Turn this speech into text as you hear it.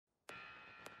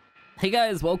Hey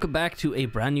guys, welcome back to a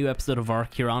brand new episode of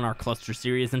ARC here on our cluster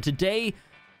series, and today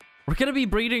we're going to be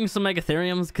breeding some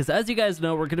Megatheriums because, as you guys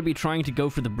know, we're going to be trying to go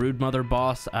for the Broodmother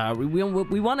boss. We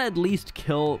want to at least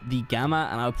kill the Gamma,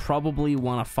 and I probably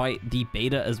want to fight the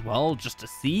Beta as well, just to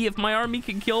see if my army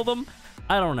can kill them.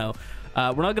 I don't know.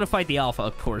 We're not going to fight the Alpha,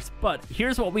 of course, but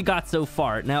here's what we got so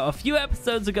far. Now, a few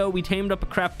episodes ago, we tamed up a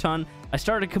crap ton. I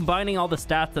started combining all the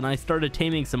stats, and I started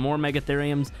taming some more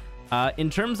Megatheriums. In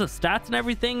terms of stats and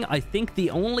everything, I think the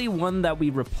only one that we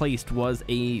replaced was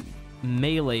a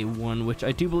melee one, which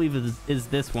I do believe is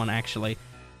this one, actually.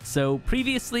 So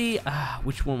previously,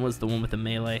 which one was the one with the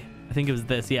melee? I think it was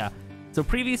this, yeah. So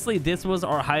previously, this was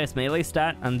our highest melee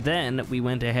stat, and then we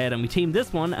went ahead and we tamed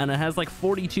this one, and it has like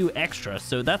 42 extra.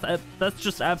 So that's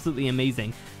just absolutely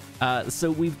amazing.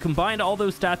 So we've combined all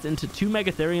those stats into 2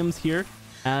 Megatheriums here,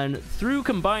 and through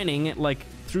combining,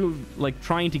 through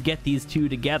trying to get these two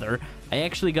together, I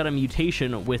actually got a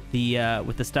mutation with the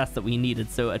stats that we needed.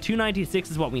 So a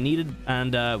 296 is what we needed,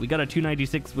 and we got a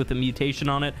 296 with a mutation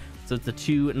on it, so it's a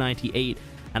 298,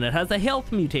 and it has a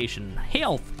health mutation.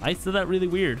 Health! I said that really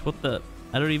weird. What the?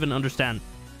 I don't even understand.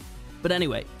 But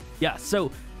anyway, yeah,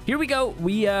 so here we go.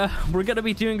 We're gonna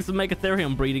be doing some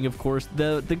Megatherium breeding, of course.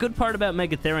 The good part about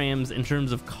Megatheriums in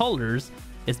terms of colors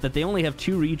is that they only have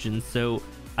 2 regions, so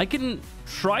I can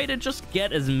try to just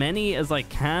get as many as I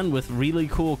can with really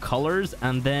cool colors,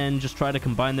 and then just try to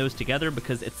combine those together,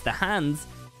 because it's the hands,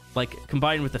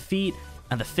 combined with the feet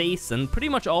and the face and pretty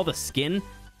much all the skin,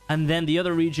 and then the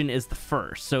other region is the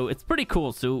fur. So it's pretty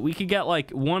cool. So we could get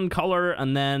one color,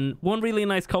 and then one really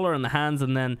nice color on the hands,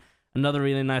 and then another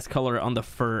really nice color on the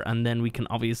fur, and then we can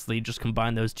obviously just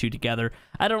combine those two together.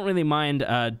 I don't really mind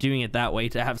doing it that way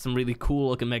to have some really cool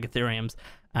looking Megatheriums.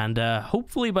 And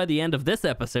hopefully by the end of this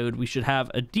episode, we should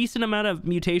have a decent amount of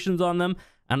mutations on them,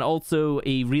 and also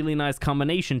a really nice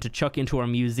combination to chuck into our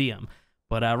museum.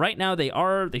 But right now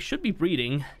they should be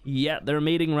breeding. Yeah, they're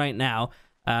mating right now.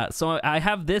 So I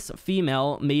have this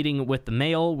female mating with the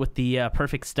male with the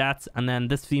perfect stats, and then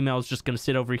this female is just going to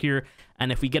sit over here.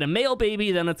 And if we get a male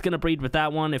baby, then it's going to breed with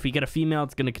that one. If we get a female,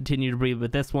 it's going to continue to breed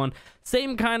with this one.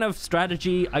 Same kind of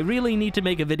strategy. I really need to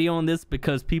make a video on this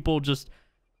because people just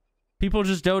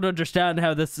don't understand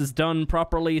how this is done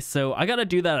properly. So I got to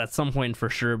do that at some point for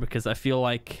sure, because I feel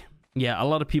like, yeah, a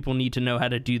lot of people need to know how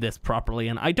to do this properly.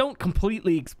 And I don't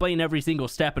completely explain every single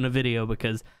step in a video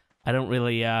because I don't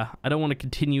really, I don't want to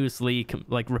continuously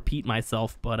repeat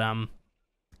myself. But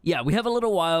yeah, we have a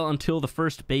little while until the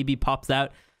first baby pops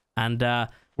out, and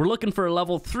we're looking for a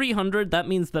level 300. That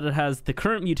means that it has the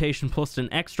current mutation plus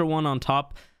an extra one on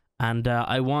top. And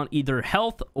I want either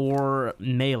health or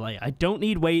melee. I don't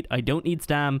need weight, I don't need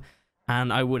stam,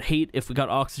 and I would hate if we got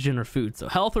oxygen or food. So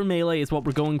health or melee is what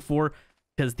we're going for,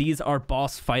 because these are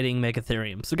boss fighting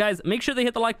Megatherium. So guys, make sure to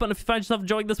hit the like button if you find yourself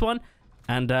enjoying this one.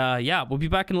 And yeah, we'll be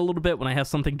back in a little bit when I have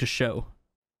something to show.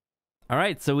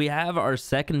 Alright, so we have our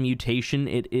second mutation.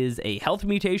 It is a health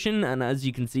mutation, and as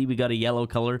you can see, we got a yellow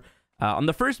color. On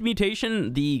the first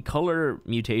mutation, the color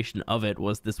mutation of it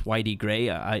was this whitey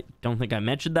gray. I don't think I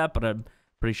mentioned that, but I'm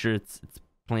pretty sure it's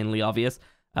plainly obvious.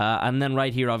 And then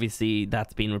right here, obviously,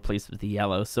 that's being replaced with the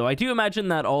yellow. So I do imagine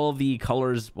that all the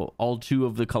colors, well, all 2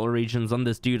 of the color regions on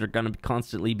this dude are going to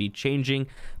constantly be changing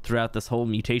throughout this whole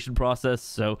mutation process.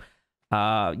 So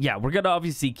yeah, we're going to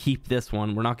obviously keep this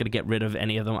one. We're not going to get rid of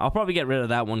any of them. I'll probably get rid of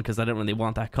that one because I don't really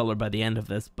want that color by the end of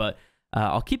this, but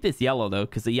I'll keep this yellow, though,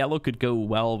 because the yellow could go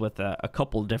well with a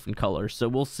couple different colors, so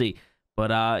we'll see.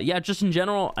 But yeah, just in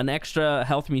general, an extra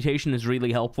health mutation is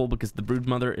really helpful because the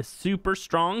Broodmother is super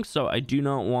strong, so I do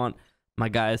not want my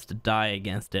guys to die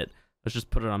against it. Let's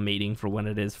just put it on mating for when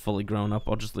it is fully grown up.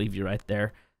 I'll just leave you right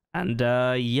there. And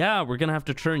yeah, we're going to have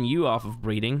to turn you off of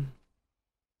breeding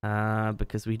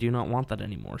because we do not want that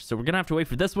anymore. So we're going to have to wait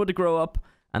for this one to grow up,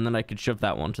 and then I could shove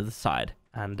that one to the side.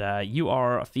 And you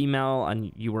are a female,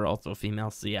 and you were also a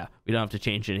female, so yeah, we don't have to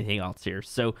change anything else here.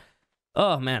 So,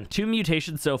 oh man, 2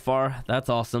 mutations so far. That's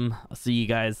awesome. I'll see you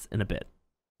guys in a bit.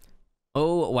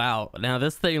 Oh, wow. Now,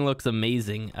 this thing looks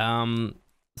amazing.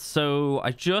 So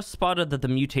I just spotted that the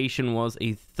mutation was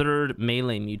a 3rd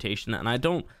melee mutation, and I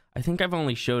think I've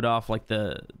only showed off,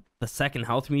 the second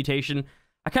health mutation.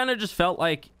 I kind of just felt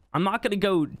like I'm not going to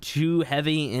go too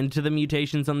heavy into the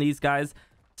mutations on these guys.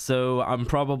 So I'm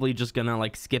probably just gonna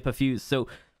skip a few. So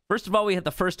first of all, we had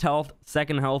the first health,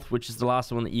 second health, which is the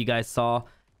last one that you guys saw.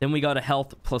 Then we got a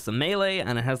health plus a melee,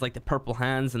 and it has the purple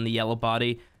hands and the yellow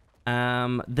body.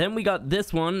 Then we got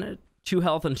this one, 2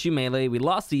 health and 2 melee. We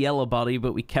lost the yellow body,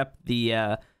 but we kept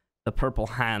the purple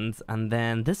hands. And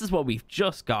then this is what we've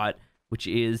just got, which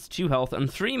is 2 health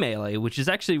and 3 melee, which is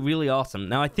actually really awesome.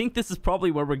 Now, I think this is probably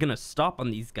where we're going to stop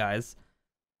on these guys,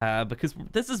 because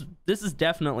this is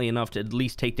definitely enough to at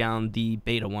least take down the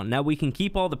beta one. Now, we can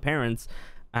keep all the parents,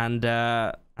 and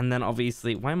then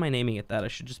obviously, why am I naming it that? I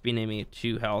should just be naming it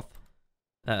 2 health,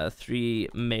 3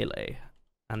 melee,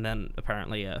 and then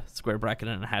apparently a square bracket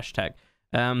and a hashtag.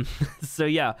 So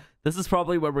yeah, this is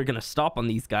probably where we're going to stop on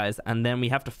these guys, and then we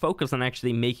have to focus on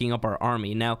actually making up our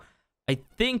army. Now, I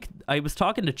think I was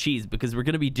talking to Cheese because we're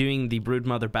going to be doing the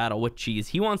Broodmother battle with Cheese.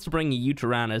 He wants to bring a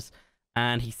Uranus,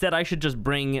 and he said I should just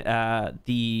bring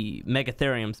the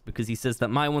Megatheriums because he says that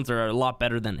my ones are a lot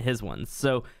better than his ones.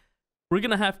 So we're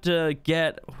going to have to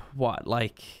get, what,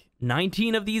 like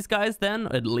 19 of these guys then,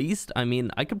 at least? I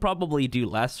mean, I could probably do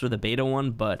less for the beta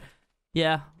one, but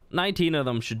yeah, 19 of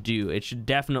them should do. It should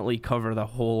definitely cover the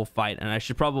whole fight, and I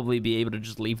should probably be able to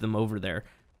just leave them over there.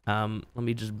 Let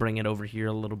me just bring it over here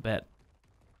a little bit.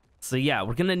 So yeah,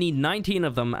 we're gonna need 19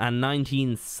 of them and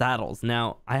 19 saddles.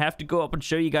 Now, I have to go up and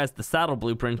show you guys the saddle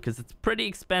blueprint because it's pretty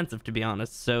expensive, to be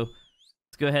honest. So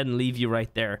let's go ahead and leave you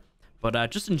right there. But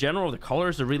just in general, the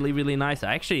colors are really, really nice.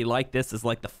 I actually like this as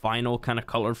like the final kind of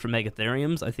color for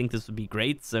Megatheriums. I think this would be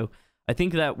great. So I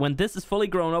think that when this is fully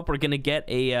grown up, we're gonna get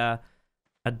a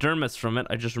dermis from it.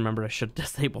 I just remembered I should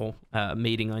disable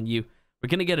mating on you. We're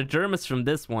going to get a dermis from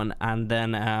this one and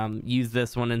then use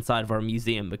this one inside of our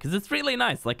museum because it's really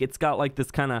nice. Like, it's got like this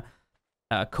kind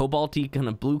of cobalty kind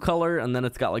of blue color, and then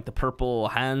it's got like the purple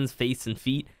hands, face, and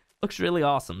feet. Looks really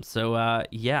awesome. So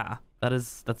yeah,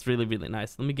 that's really, really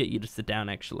nice. Let me get you to sit down,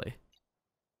 actually.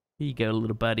 Here you go,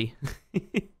 little buddy.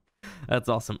 That's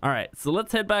awesome. All right, so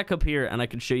let's head back up here and I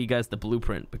can show you guys the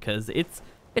blueprint because it's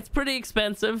pretty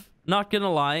expensive, not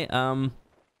gonna lie.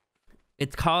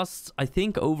 It costs, I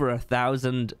think, over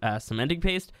 1,000 cementing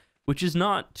paste, which is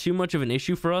not too much of an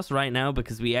issue for us right now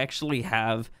because we actually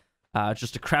have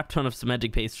just a crap ton of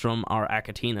cementing paste from our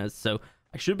Acatinas, so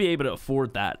I should be able to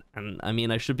afford that. And I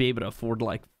mean, I should be able to afford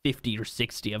like 50 or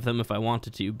 60 of them if I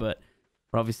wanted to, but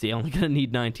we're obviously only gonna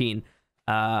need 19.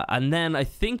 And then I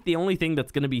think the only thing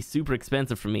that's gonna be super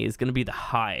expensive for me is gonna be the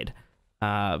hide.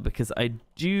 Because I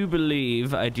do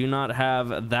believe I do not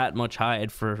have that much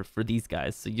hide for these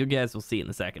guys. So you guys will see in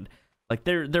a second. Like,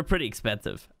 they're pretty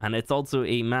expensive. And it's also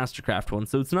a Mastercraft one.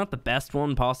 So it's not the best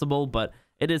one possible, but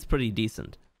it is pretty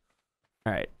decent.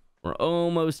 Alright, we're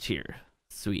almost here.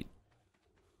 Sweet.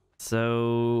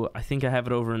 So I think I have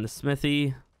it over in the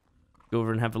smithy. Go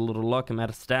over and have a little look. I'm out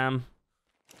of stam.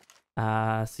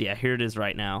 So yeah, here it is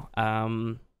right now.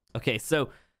 Okay, so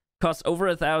costs over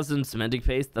 1,000 cementing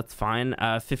paste. That's fine.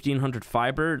 1,500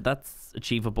 fiber. That's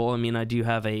achievable. I mean, I do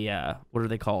have a what are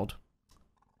they called?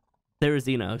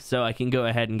 Therizino, so I can go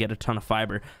ahead and get a ton of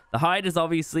fiber. The hide is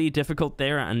obviously difficult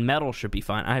there, and metal should be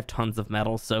fine. I have tons of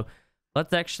metal, so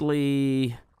let's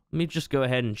actually, let me just go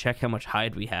ahead and check how much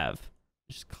hide we have.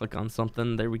 Just click on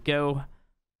something. There we go.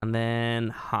 And then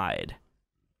hide.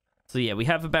 So yeah, we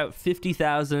have about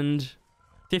 50,000,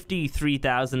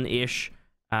 53,000-ish.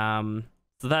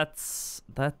 So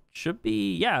that should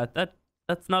be, yeah,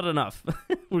 that's not enough.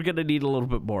 We're gonna need a little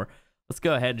bit more. Let's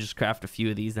go ahead and just craft a few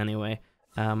of these anyway.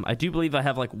 I do believe I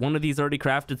have like one of these already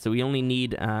crafted, so we only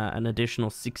need an additional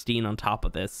 16 on top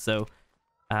of this. So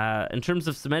in terms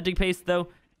of cementing paste though,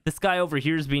 this guy over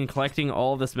here has been collecting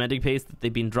all the cementing paste that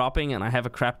they've been dropping, and I have a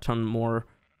crap ton more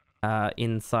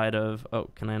inside of, oh,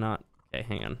 can I not? Okay,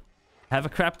 hang on. I have a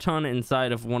crap ton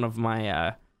inside of one of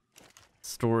my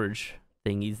storage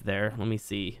thingies there. Let me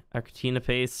see. Acatina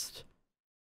paste.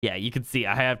 Yeah, you can see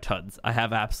I have tons. I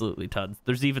have absolutely tons.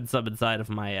 There's even some inside of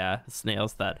my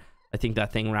snails that I think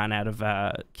that thing ran out of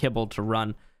kibble to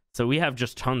run. So we have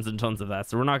just tons and tons of that.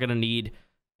 So we're not going to need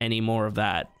any more of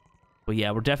that. But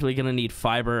yeah, we're definitely going to need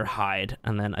fiber, hide,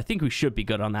 and then I think we should be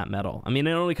good on that metal. I mean,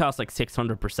 it only costs like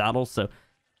 600 per saddle, so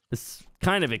it's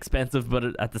kind of expensive,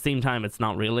 but at the same time, it's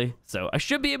not really. So I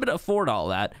should be able to afford all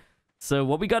that. So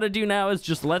what we got to do now is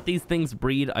just let these things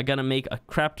breed. I got to make a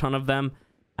crap ton of them.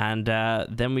 And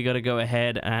then we got to go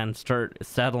ahead and start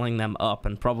saddling them up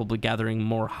and probably gathering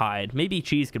more hide. Maybe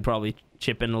Cheese could probably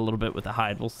chip in a little bit with the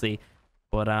hide. We'll see.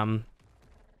 But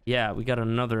yeah, we got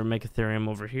another Megatherium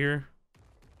over here.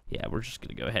 Yeah, we're just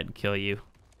going to go ahead and kill you.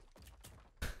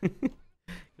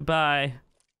 Goodbye.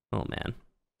 Oh, man.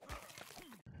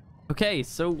 Okay,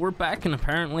 so we're back, and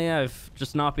apparently I've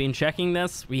just not been checking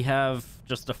this. We have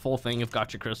just a full thing of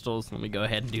gotcha crystals. Let me go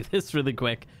ahead and do this really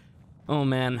quick. Oh,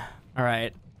 man. All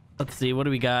right. Let's see. What do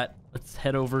we got? Let's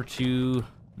head over to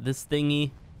this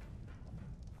thingy.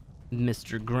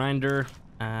 Mr. Grinder.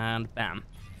 And bam.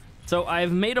 So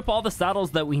I've made up all the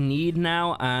saddles that we need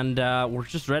now, and we're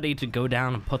just ready to go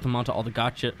down and put them onto all the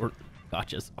gotcha, or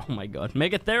Gotchas. Oh my god.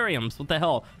 Megatheriums. What the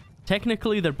hell?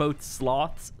 Technically, they're both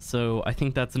sloths, so I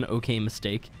think that's an okay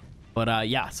mistake. But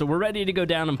yeah, so we're ready to go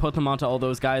down and put them onto all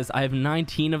those guys. I have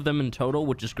 19 of them in total,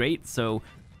 which is great. So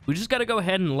we just got to go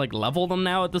ahead and like level them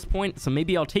now at this point. So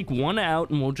maybe I'll take one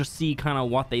out and we'll just see kind of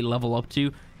what they level up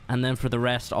to. And then for the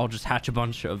rest, I'll just hatch a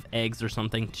bunch of eggs or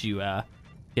something to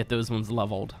get those ones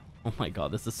leveled. Oh my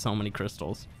god, this is so many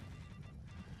crystals.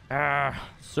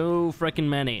 So freaking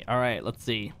many. All right, let's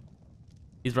see.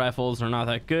 These rifles are not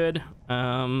that good.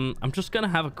 I'm just gonna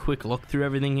have a quick look through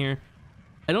everything here.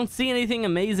 I don't see anything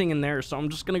amazing in there, so I'm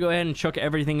just gonna go ahead and chuck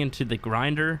everything into the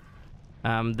grinder.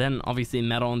 Then obviously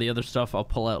metal and the other stuff I'll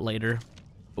pull out later.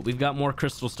 But we've got more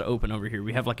crystals to open over here.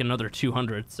 We have like another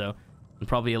 200, so and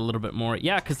probably a little bit more.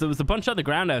 Yeah, because there was a bunch on the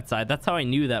ground outside. That's how I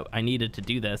knew that I needed to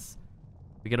do this.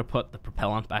 We gotta put the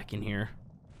propellant back in here.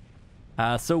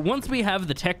 So once we have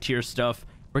the tech tier stuff,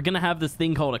 we're gonna have this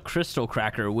thing called a crystal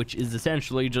cracker, which is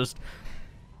essentially just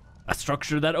a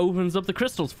structure that opens up the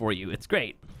crystals for you. It's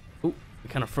great. Oh, it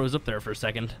kind of froze up there for a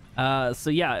second. So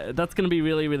yeah, that's gonna be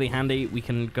really, really handy. We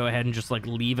can go ahead and just like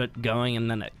leave it going and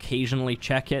then occasionally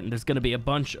check it. And there's gonna be a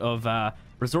bunch of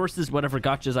resources, whatever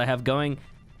gotchas I have going,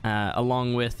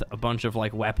 along with a bunch of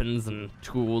like weapons and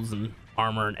tools and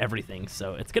armor and everything.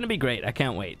 So it's gonna be great. I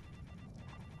can't wait.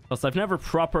 Plus, I've never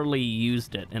properly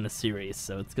used it in a series,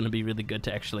 so it's going to be really good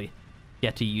to actually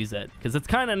get to use it. Because it's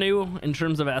kind of new in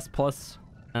terms of S+.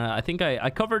 I think I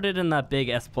covered it in that big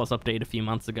S+ update a few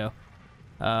months ago.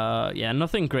 Yeah,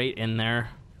 nothing great in there.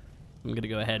 I'm going to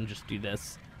go ahead and just do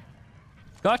this.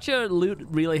 Gotcha loot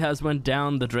really has went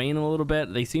down the drain a little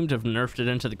bit. They seem to have nerfed it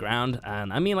into the ground.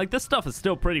 And I mean, like, this stuff is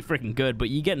still pretty freaking good, but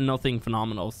you get nothing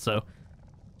phenomenal. So I'm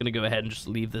going to go ahead and just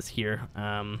leave this here.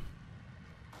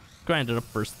 Grind it up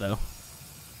first, though.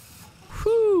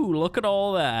 Whew, look at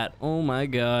all that. Oh my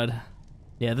god.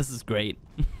 Yeah, this is great.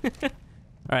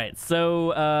 Alright, so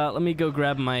let me go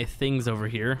grab my things over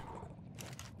here.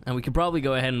 And we could probably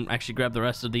go ahead and actually grab the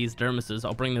rest of these dermises.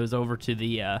 I'll bring those over to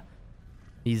the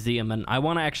museum. And I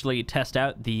want to actually test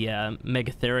out the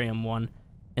Megatherium one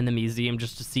in the museum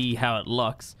just to see how it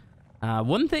looks.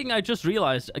 One thing I just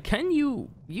realized, you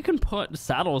can put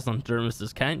saddles on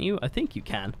dermises, can't you? I think you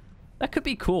can. That could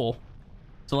be cool.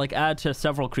 So, like, add to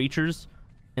several creatures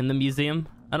in the museum.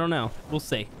 I don't know. We'll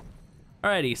see.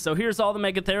 Alrighty, so here's all the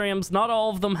Megatheriums. Not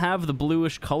all of them have the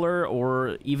bluish color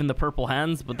or even the purple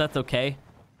hands, but that's okay.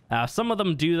 Some of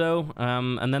them do, though.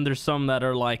 And then there's some that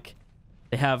are, like,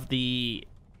 they have the,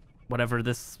 whatever,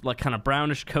 this, like, kind of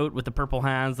brownish coat with the purple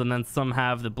hands. And then some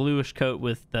have the bluish coat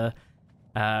with the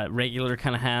regular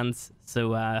kind of hands.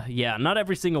 So, yeah, not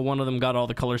every single one of them got all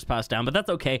the colors passed down, but that's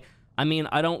okay. I mean,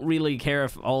 I don't really care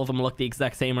if all of them look the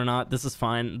exact same or not. This is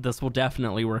fine. This will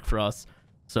definitely work for us.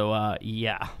 So,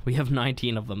 yeah. We have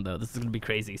 19 of them, though. This is going to be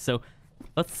crazy. So,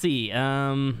 let's see.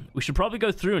 We should probably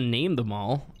go through and name them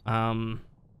all.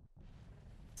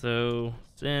 So,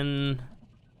 Sin,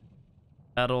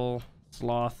 Battle,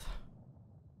 Sloth,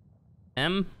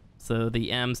 M. So,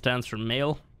 the M stands for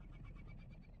male.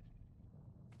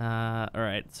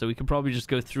 Alright. So, we could probably just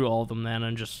go through all of them then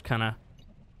and just kind of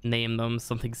name them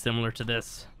something similar to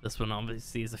this. This one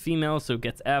obviously is a female, so it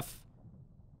gets F.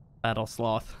 Battle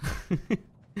Sloth.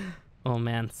 Oh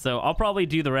man. So I'll probably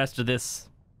do the rest of this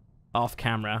off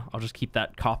camera. I'll just keep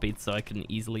that copied so I can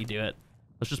easily do it.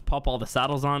 Let's just pop all the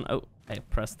saddles on. Oh, I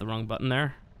pressed the wrong button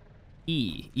there.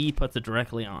 E puts it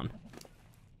directly on.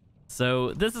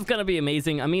 So this is gonna be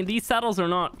amazing. I mean, these saddles are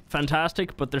not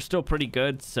fantastic, but they're still pretty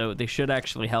good, so they should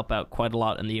actually help out quite a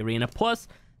lot in the arena. Plus,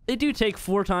 they do take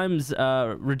 4 times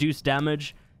reduced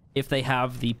damage if they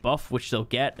have the buff, which they'll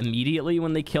get immediately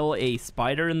when they kill a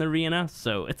spider in the arena.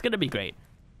 So it's going to be great.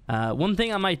 One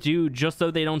thing I might do, just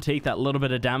so they don't take that little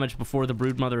bit of damage before the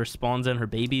broodmother spawns in her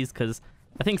babies, because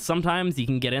I think sometimes you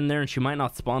can get in there and she might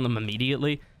not spawn them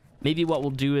immediately. Maybe what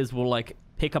we'll do is we'll like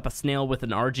pick up a snail with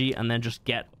an RG and then just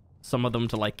get some of them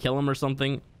to like kill them or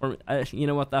something. Or you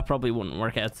know what? That probably wouldn't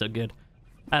work out so good.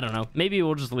 I don't know. Maybe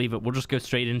we'll just leave it. We'll just go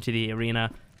straight into the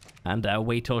arena and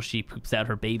wait till she poops out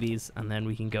her babies, and then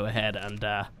we can go ahead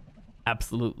and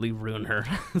absolutely ruin her.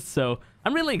 So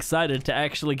I'm really excited to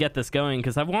actually get this going,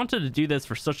 because I've wanted to do this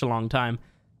for such a long time.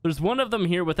 There's one of them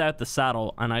here without the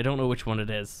saddle, and I don't know which one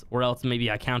it is, or else maybe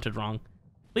I counted wrong.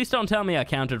 Please don't tell me I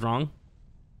counted wrong.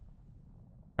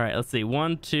 All right, let's see.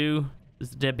 1, 2,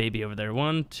 there's a dead baby over there.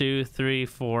 1, 2, 3,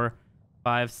 4,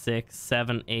 5, 6,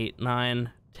 7, 8,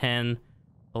 9, 10,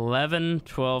 11,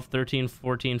 12, 13,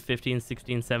 14, 15,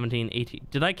 16, 17, 18.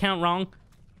 Did I count wrong?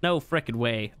 No frickin'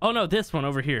 way. Oh no, this one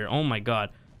over here. Oh my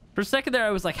god. For a second there,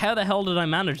 I was like, how the hell did I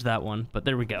manage that one? But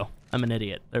there we go. I'm an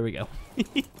idiot. There we go.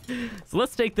 So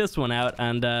let's take this one out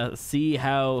and see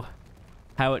how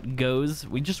it goes.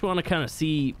 We just want to kind of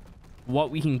see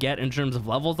what we can get in terms of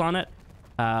levels on it,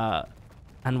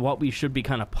 and what we should be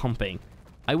kind of pumping.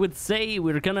 I would say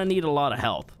we're going to need a lot of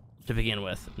health to begin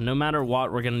with. No matter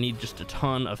what, we're going to need just a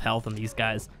ton of health on these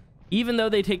guys. Even though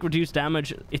they take reduced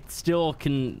damage, it still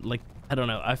can, like, I don't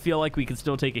know. I feel like we can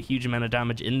still take a huge amount of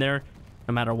damage in there,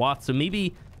 no matter what. So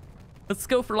maybe let's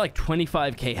go for like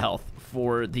 25k health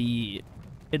for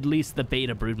at least the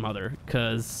beta broodmother,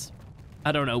 because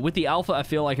I don't know, with the alpha I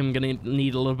feel like I'm gonna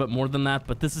need a little bit more than that,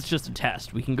 but this is just a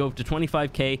test. We can go up to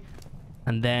 25k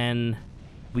and then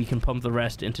we can pump the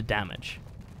rest into damage.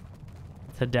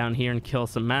 Let's head down here and kill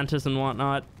some mantis and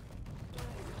whatnot,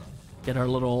 get our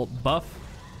little buff.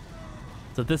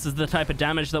 So this is the type of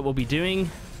damage that we'll be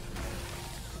doing.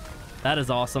 That is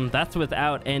awesome. That's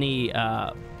without any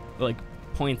like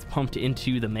points pumped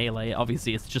into the melee.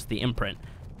 Obviously it's just the imprint,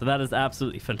 so that is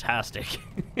absolutely fantastic.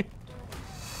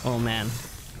 Oh man.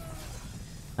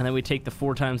 And then we take the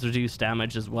 4 times reduced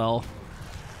damage as well,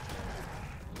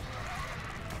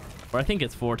 or I think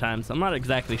it's 4 times. I'm not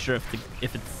exactly sure if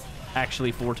it's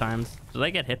actually 4 times. Did I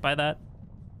get hit by that?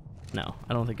 No,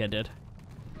 I don't think I did.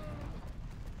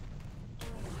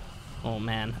 Oh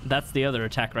man, that's the other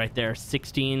attack right there.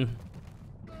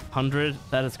 1600.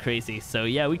 That is crazy. So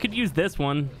yeah, we could use this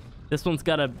one. This one's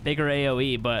got a bigger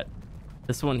AoE, but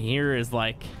this one here is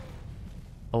like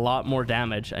a lot more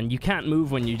damage, and you can't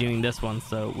move when you're doing this one,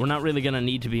 so we're not really gonna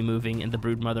need to be moving in the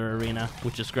broodmother arena,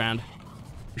 which is grand.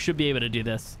 We should be able to do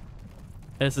this.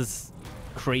 This is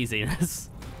craziness.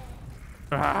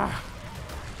 Ah.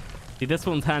 See, this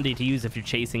one's handy to use if you're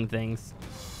chasing things.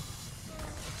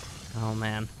 Oh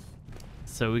man.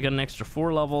 So we got an extra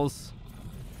 4 levels.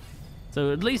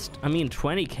 So at least, I mean,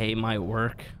 20k might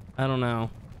work. I don't know.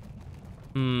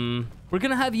 We're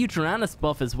gonna have Uteranus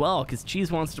buff as well, because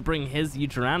Cheese wants to bring his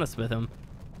Uteranus with him.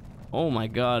 Oh my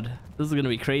god, this is gonna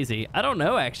be crazy. I don't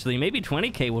know, actually. Maybe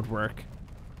 20k would work.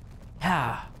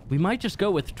 Yeah, we might just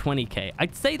go with 20k.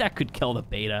 I'd say that could kill the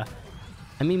beta.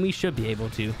 I mean, we should be able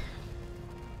to.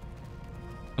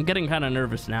 I'm getting kind of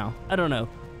nervous now. I don't know.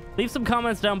 Leave some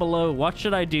comments down below. What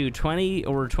should I do, 20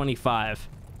 or 25?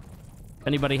 If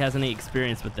anybody has any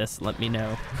experience with this, let me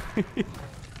know.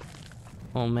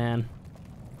 Oh man.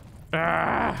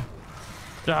 Ah,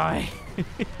 die.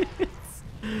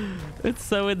 It's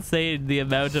so insane the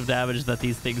amount of damage that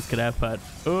these things could output.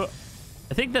 Oh,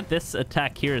 I think that this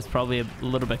attack here is probably a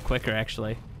little bit quicker,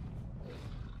 actually.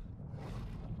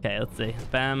 Okay, let's see.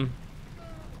 Bam.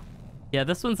 Yeah,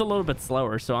 this one's a little bit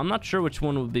slower, so I'm not sure which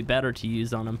one would be better to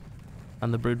use on him,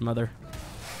 on the broodmother.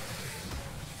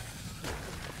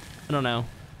 I don't know.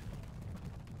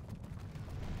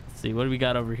 Let's see, what do we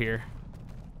got over here?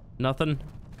 Nothing?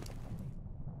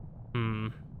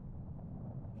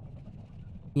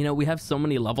 You know, we have so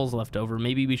many levels left over.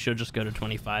 Maybe we should just go to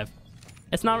 25.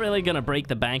 It's not really gonna break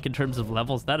the bank in terms of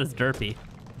levels. That is derpy.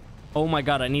 Oh my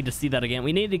god, I need to see that again.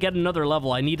 We need to get another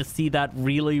level. I need to see that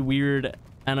really weird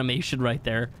animation right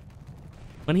there.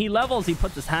 When he levels, he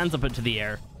puts his hands up into the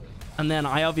air, and then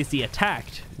I obviously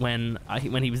attacked when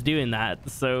he was doing that.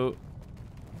 So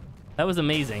that was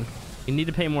amazing. You need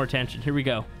to pay more attention. Here we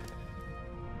go.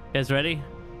 You guys ready?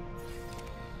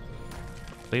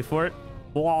 Wait for it.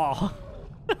 Wow.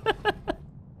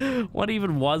 What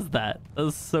even was that? That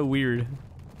was so weird.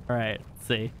 All right, let's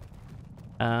see.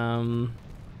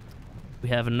 We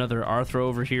have another Arthro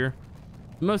over here.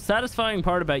 The most satisfying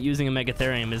part about using a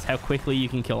Megatherium is how quickly you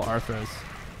can kill Arthros,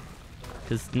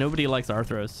 because nobody likes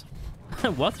Arthros.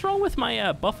 What's wrong with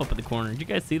my buff up in the corner? Did you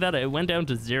guys see that? It went down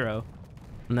to 0,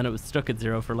 and then it was stuck at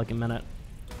 0 for like a minute.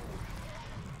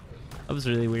 That was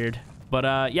really weird.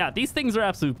 But yeah, these things are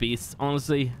absolute beasts.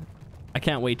 Honestly, I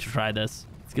can't wait to try this.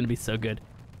 It's gonna be so good.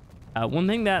 One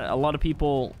thing that a lot of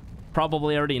people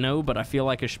probably already know, but I feel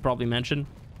like I should probably mention: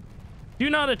 do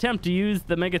not attempt to use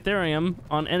the Megatherium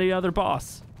on any other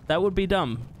boss. That would be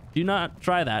dumb. Do not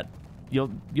try that.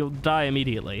 You'll die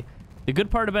immediately. The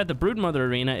good part about the broodmother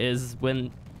arena is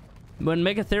when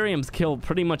Megatheriums kill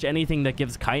pretty much anything that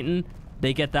gives chitin,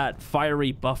 they get that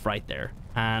fiery buff right there.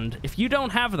 And if you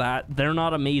don't have that, they're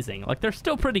not amazing. Like, they're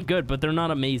still pretty good, but they're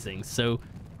not amazing. So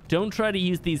don't try to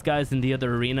use these guys in the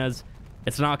other arenas.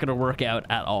 It's not going to work out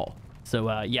at all.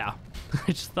 So yeah,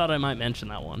 I just thought I might mention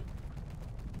that one.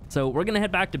 So we're going to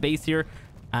head back to base here,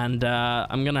 and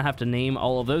I'm going to have to name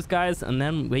all of those guys, and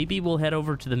then maybe we'll head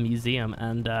over to the museum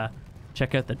and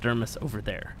check out the dermis over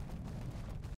there.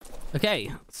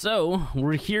 Okay, so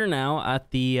we're here now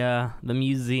at the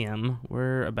museum.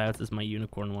 Whereabouts is my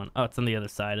unicorn one? Oh, it's on the other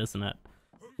side, isn't it?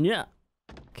 Yeah.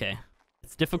 Okay.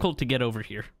 It's difficult to get over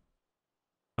here.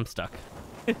 I'm stuck.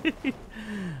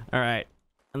 Alright.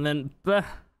 And then...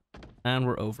 and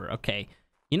we're over. Okay.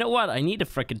 You know what? I need to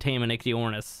frickin' tame an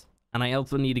Ichthyornis. And I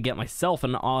also need to get myself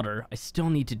an otter. I still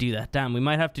need to do that. Damn, we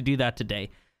might have to do that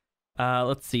today.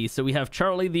 Let's see. So we have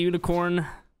Charlie the unicorn.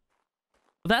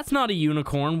 That's not a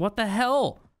unicorn. What the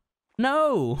hell?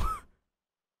 No.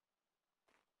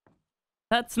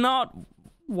 That's not...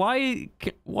 Why...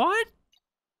 What?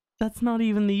 That's not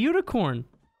even the unicorn.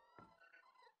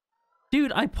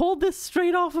 Dude, I pulled this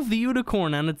straight off of the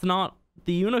unicorn and it's not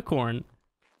the unicorn.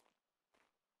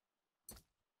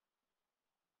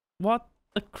 What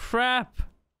the crap?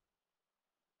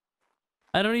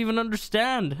 I don't even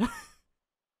understand.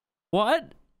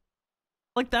 What?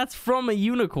 Like, that's from a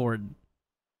unicorn.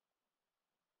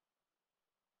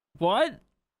 What?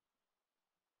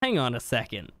 Hang on a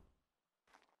second.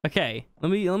 Okay, let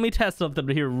me test something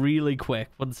here really quick.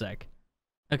 1 sec.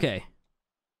 Okay.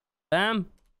 Bam.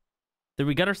 Did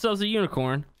we get ourselves a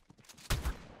unicorn?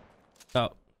 Oh.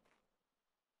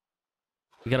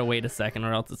 We gotta wait a second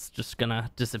or else it's just gonna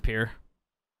disappear.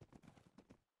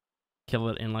 Kill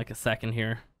it in like a second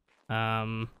here.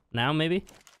 Now maybe?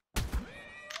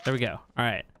 There we go.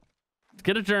 Alright. Let's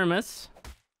get a Dermis.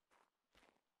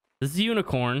 This is a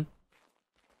unicorn.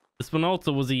 This one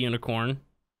also was a unicorn.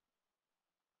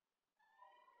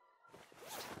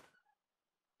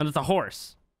 And it's a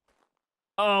horse.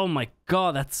 Oh my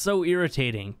god, that's so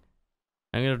irritating.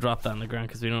 I'm gonna drop that on the ground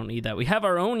because we don't need that. We have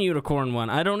our own unicorn one.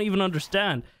 I don't even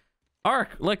understand.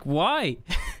 Ark, like, why?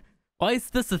 Why is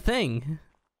this a thing?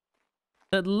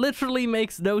 That literally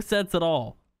makes no sense at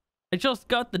all. I just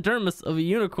got the Dermis of a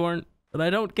unicorn, but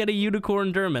I don't get a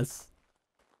unicorn Dermis.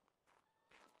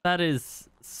 That is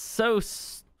so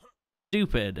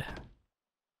stupid.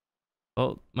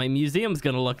 Well, my museum's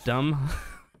gonna look dumb.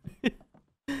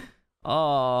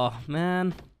 Oh,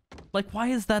 man. Like, why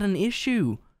is that an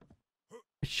issue?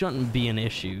 It shouldn't be an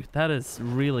issue. That is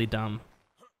really dumb.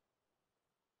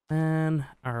 Man,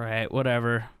 alright,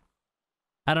 whatever.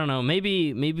 I don't know.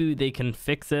 Maybe they can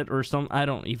fix it or something. I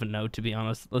don't even know, to be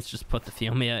honest. Let's just put the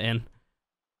Phiomia in.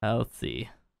 Let's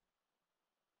see.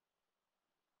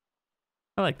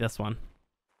 I like this one.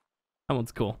 That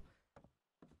one's cool.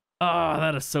 Oh,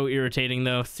 that is so irritating,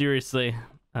 though. Seriously.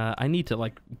 I need to,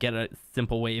 like, get a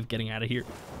simple way of getting out of here.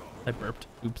 I burped.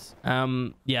 Oops.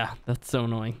 Yeah, that's so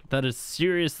annoying. That is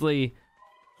seriously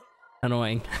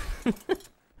annoying.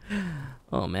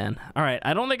 Oh, man. All right.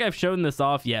 I don't think I've shown this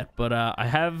off yet, but I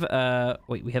have...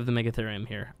 Wait, we have the Megatherium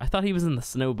here. I thought he was in the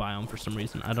snow biome for some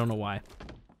reason. I don't know why.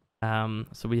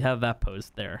 So we have that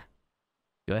posed there.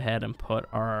 Go ahead and put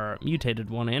our mutated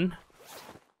one in.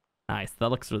 Nice. That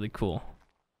looks really cool.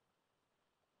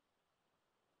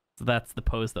 So that's the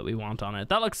pose that we want on it.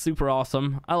 That looks super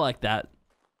awesome. I like that.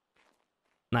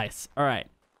 Nice. All right.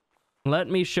 Let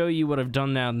me show you what I've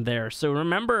done down there. So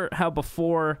remember how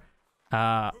before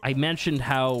I mentioned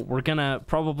how we're going to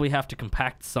probably have to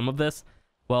compact some of this?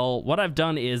 Well, what I've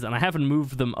done is, and I haven't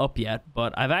moved them up yet,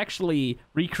 but I've actually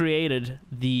recreated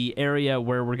the area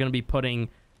where we're going to be putting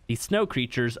the snow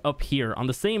creatures up here on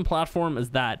the same platform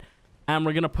as that. And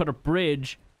we're going to put a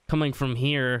bridge coming from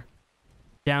here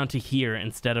down to here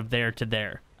instead of there to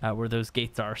there, where those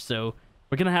gates are. So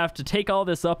we're going to have to take all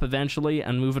this up eventually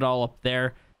and move it all up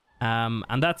there.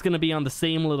 And that's going to be on the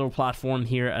same little platform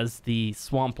here as the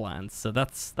swamplands. So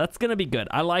that's going to be good.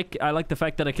 I like the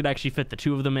fact that I could actually fit the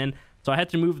two of them in. So I had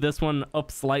to move this one up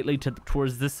slightly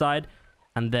towards this side.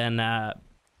 And then,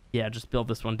 yeah, just build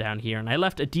this one down here. And I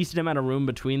left a decent amount of room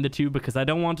between the two because I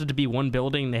don't want it to be one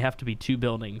building. They have to be two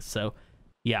buildings. So,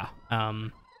 yeah,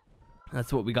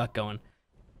 that's what we got going.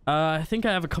 I think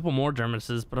I have a couple more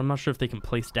Dermises, but I'm not sure if they can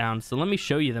place down. So let me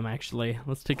show you them, actually.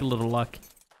 Let's take a little look.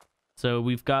 So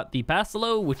we've got the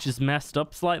Basilo, which is messed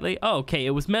up slightly. Oh, okay.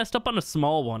 It was messed up on a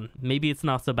small one. Maybe it's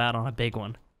not so bad on a big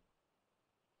one.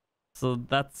 So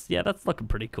that's, yeah, that's looking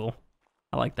pretty cool.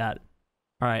 I like that.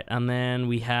 All right. And then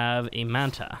we have a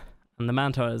Manta. And the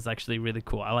Manta is actually really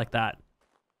cool. I like that.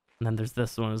 And then there's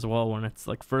this one as well, when it's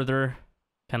like further,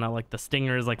 kind of like the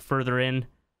stinger is like further in.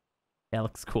 Yeah, it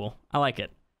looks cool. I like it.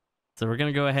 So we're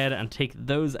going to go ahead and take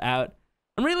those out.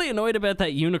 I'm really annoyed about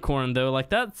that unicorn, though. Like,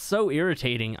 that's so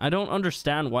irritating. I don't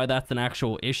understand why that's an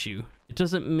actual issue. It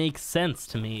doesn't make sense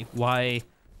to me why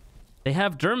they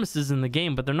have Dermises in the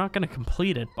game, but they're not going to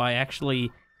complete it by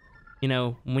actually, you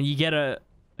know, when you get a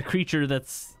creature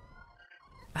that's...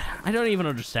 I don't even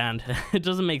understand. It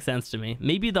doesn't make sense to me.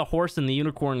 Maybe the horse and the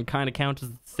unicorn kind of count as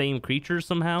the same creature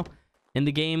somehow in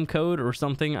the game code or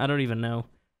something. I don't even know.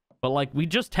 But, like, we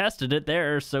just tested it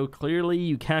there, so clearly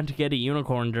you can't get a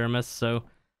unicorn Dermis, so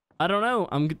I don't know.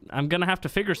 I'm gonna have to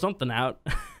figure something out.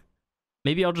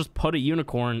 Maybe I'll just put a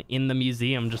unicorn in the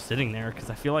museum just sitting there, because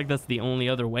I feel like that's the only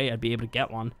other way I'd be able to get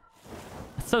one.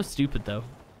 It's so stupid, though.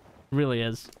 It really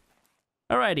is.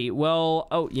 Alrighty, well...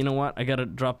 Oh, you know what? I gotta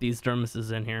drop these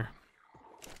dermises in here.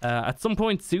 At some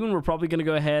point soon, we're probably gonna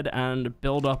go ahead and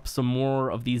build up some more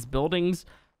of these buildings.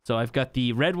 So I've got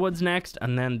the redwoods next,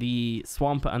 and then the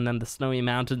swamp, and then the snowy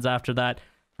mountains after that.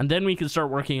 And then we can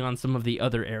start working on some of the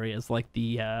other areas, like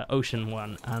the ocean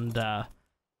one, and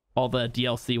all the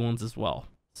DLC ones as well.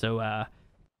 So,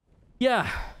 yeah.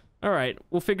 Alright,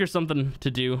 we'll figure something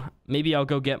to do. Maybe I'll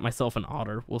go get myself an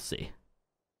otter. We'll see.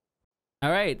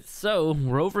 Alright, so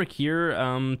we're over here.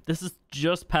 This is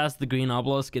just past the green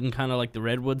obelisk in kind of like the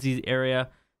redwoodsy area.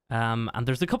 And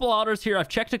there's a couple otters here. I've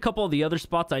checked a couple of the other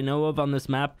spots I know of on this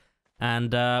map.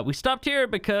 And we stopped here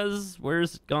because...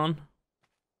 Where's it gone?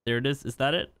 There it is. Is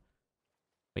that it?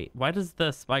 Wait, why does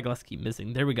the spyglass keep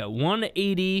missing? There we go.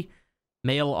 180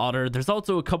 male otter. There's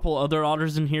also a couple other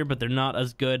otters in here, but they're not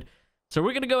as good. So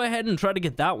we're going to go ahead and try to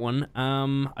get that one.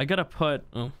 I got to put...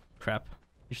 Oh, crap.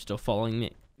 You're still following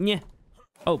me. Yeah.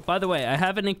 Oh, by the way, I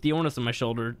have an Ichthyornis on my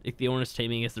shoulder. Ichthyornis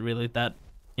taming isn't really that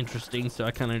interesting, so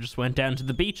I kind of just went down to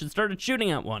the beach and started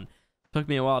shooting at one. Took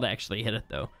me a while to actually hit it,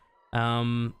 though.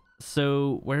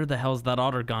 So where the hell's that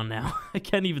otter gone now? I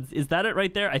can't even... Is that it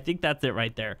right there? I think that's it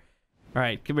right there. All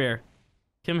right, come here.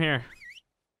 Come here.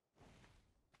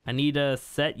 I need to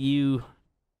set you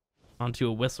onto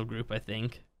a whistle group, I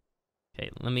think.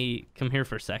 Okay, let me come here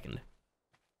for a second.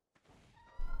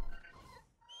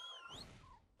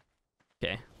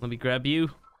 Okay, let me grab you.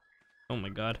 Oh my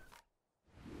god.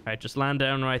 All right, just land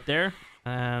down right there.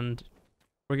 And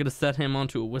we're going to set him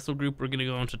onto a whistle group. We're going to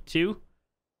go onto 2.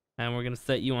 And we're going to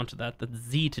set you onto that. That's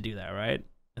Z to do that, right?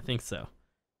 I think so.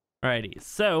 Alrighty,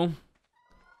 so...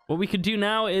 What we could do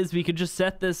now is we could just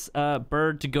set this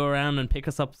bird to go around and pick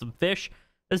us up some fish.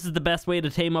 This is the best way to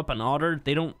tame up an otter.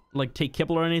 They don't like take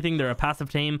kibble or anything. They're a passive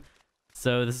tame.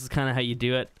 So this is kind of how you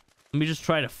do it. Let me just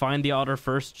try to find the otter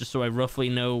first, just so I roughly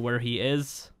know where he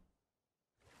is.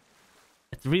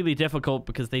 It's really difficult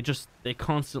because they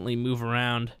constantly move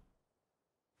around.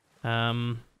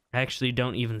 I actually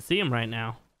don't even see him right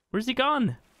now. Where's he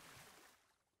gone?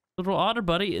 Little otter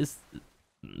buddy is...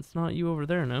 It's not you over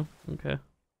there, no? Okay.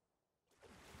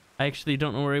 I actually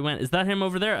don't know where he went. Is that him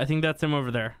over there? I think that's him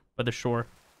over there by the shore.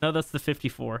 No, that's the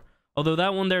 54. Although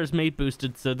that one there is mate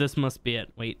boosted, so this must be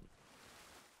it. Wait.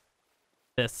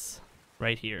 This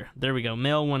right here. There we go.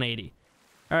 Male 180.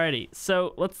 Alrighty,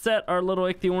 so let's set our little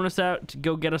Ichthyornis out to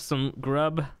go get us some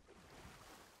grub.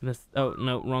 This... Oh,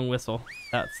 no, wrong whistle.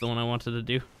 That's the one I wanted to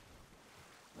do.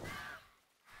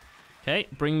 Okay,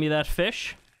 bring me that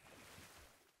fish.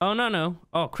 Oh, no, no.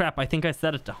 Oh, crap. I think I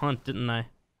set it to hunt, didn't I?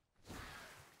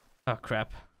 Oh,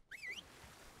 crap.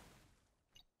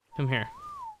 Come here.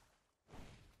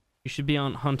 You should be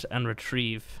on hunt and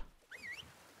retrieve.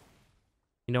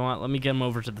 You know what? Let me get him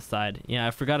over to the side. Yeah,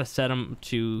 I forgot to set him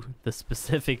to the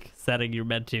specific setting you're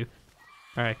meant to.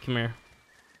 Alright, come here.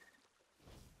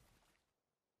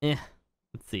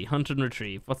 Let's see. Hunt and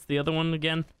retrieve. What's the other one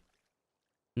again?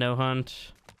 No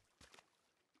hunt.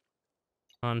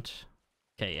 Hunt.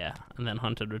 Okay, yeah. And then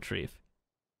hunt and retrieve.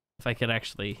 If I could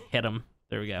actually hit him.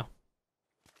 There we go.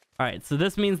 Alright, so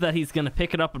this means that he's going to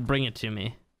pick it up and bring it to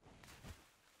me.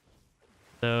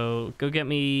 So, go get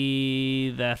me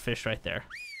that fish right there.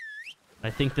 I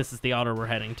think this is the otter we're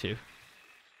heading to.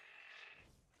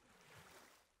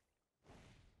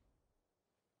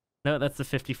 No, that's the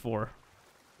 54.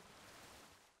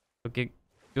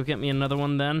 Go get me another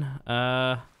one then.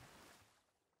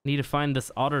 Need to find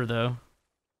this otter though.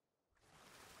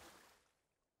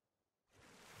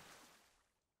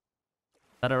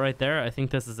 Is that it right there? I think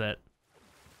this is it.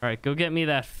 Alright, go get me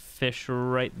that fish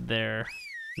right there.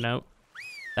 Nope.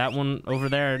 That one over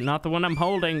there. Not the one I'm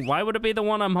holding. Why would it be the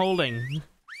one I'm holding?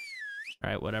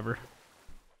 Alright, whatever.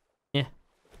 Yeah.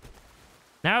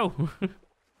 No!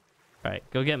 Alright,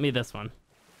 go get me this one.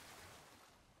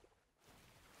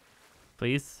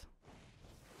 Please.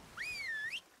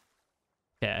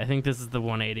 Okay, I think this is the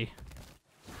 180.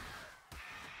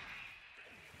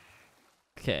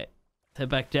 Okay. Head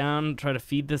back down, try to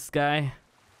feed this guy.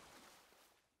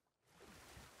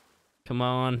 Come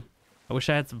on. I wish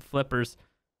I had some flippers.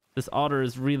 This otter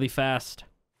is really fast.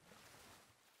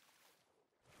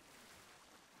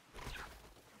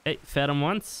 Hey, fed him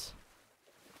once.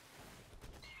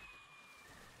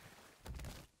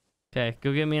 Okay,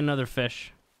 go get me another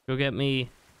fish. Go get me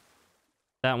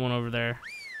that one over there.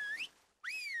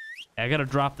 I gotta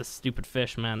drop this stupid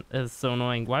fish, man. It's so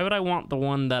annoying. Why would I want the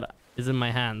one that is in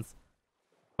my hands?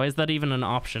 Why is that even an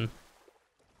option?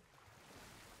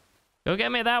 Go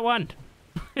get me that one.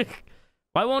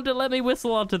 Why won't it let me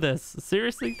whistle onto this?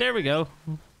 Seriously? There we go.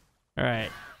 All right.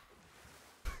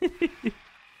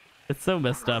 It's so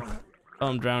messed up. Oh,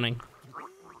 I'm drowning.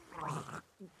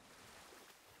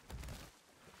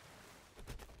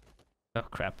 Oh,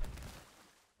 crap.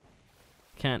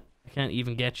 I can't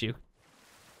even get you.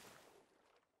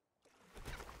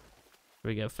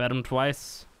 Here we go. Fed him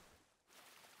twice.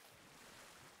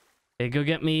 Okay, go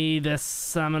get me this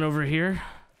salmon over here.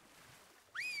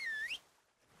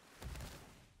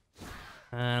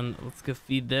 And let's go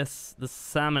feed this. The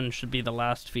salmon should be the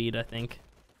last feed, I think.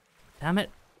 Damn it.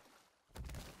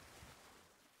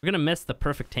 We're gonna miss the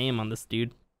perfect tame on this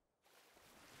dude.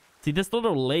 See, this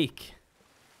little lake.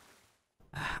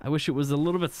 I wish it was a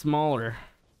little bit smaller.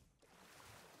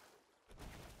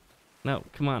 No,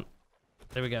 come on.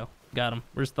 There we go. Got him.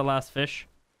 Where's the last fish?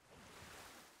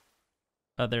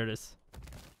 Oh, there it is.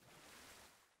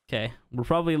 Okay, we're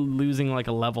probably losing like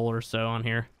a level or so on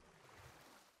here.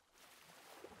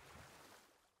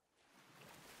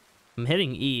 I'm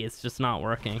hitting E, it's just not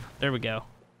working. There we go.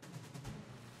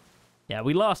 Yeah,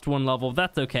 we lost one level.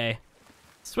 That's okay.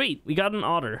 Sweet, we got an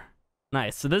otter.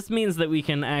 Nice. So this means that we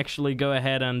can actually go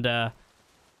ahead and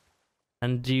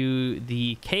do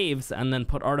the caves and then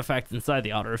put artifacts inside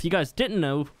the otter. If you guys didn't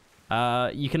know,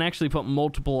 you can actually put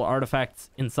multiple artifacts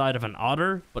inside of an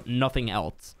otter, but nothing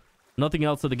else. Nothing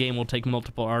else of the game will take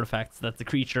multiple artifacts. That's a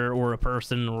creature or a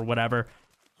person or whatever.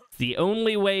 It's the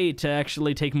only way to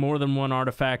actually take more than one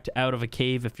artifact out of a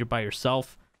cave if you're by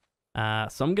yourself. So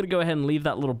I'm going to go ahead and leave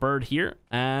that little bird here.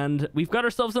 And we've got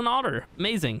ourselves an otter.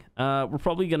 Amazing. We're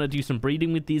probably going to do some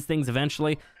breeding with these things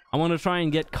eventually. I want to try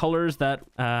and get colors that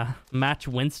match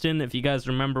Winston. If you guys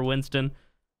remember Winston.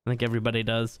 I think everybody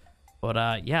does.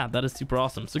 But yeah, that is super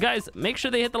awesome. So guys, make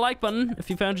sure they hit the like button if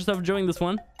you found yourself enjoying this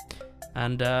one.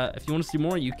 And if you want to see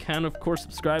more, you can, of course,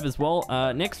 subscribe as well.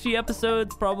 Next few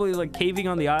episodes, probably like caving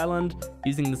on the island,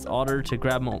 using this otter to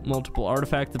grab multiple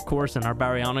artifacts, of course, and our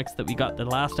baryonyx that we got the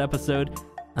last episode.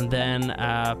 And then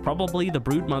probably the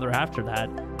broodmother after that.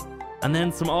 And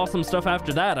then some awesome stuff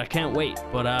after that. I can't wait.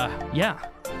 But yeah,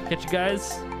 catch you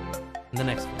guys in the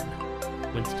next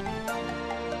one. Winston.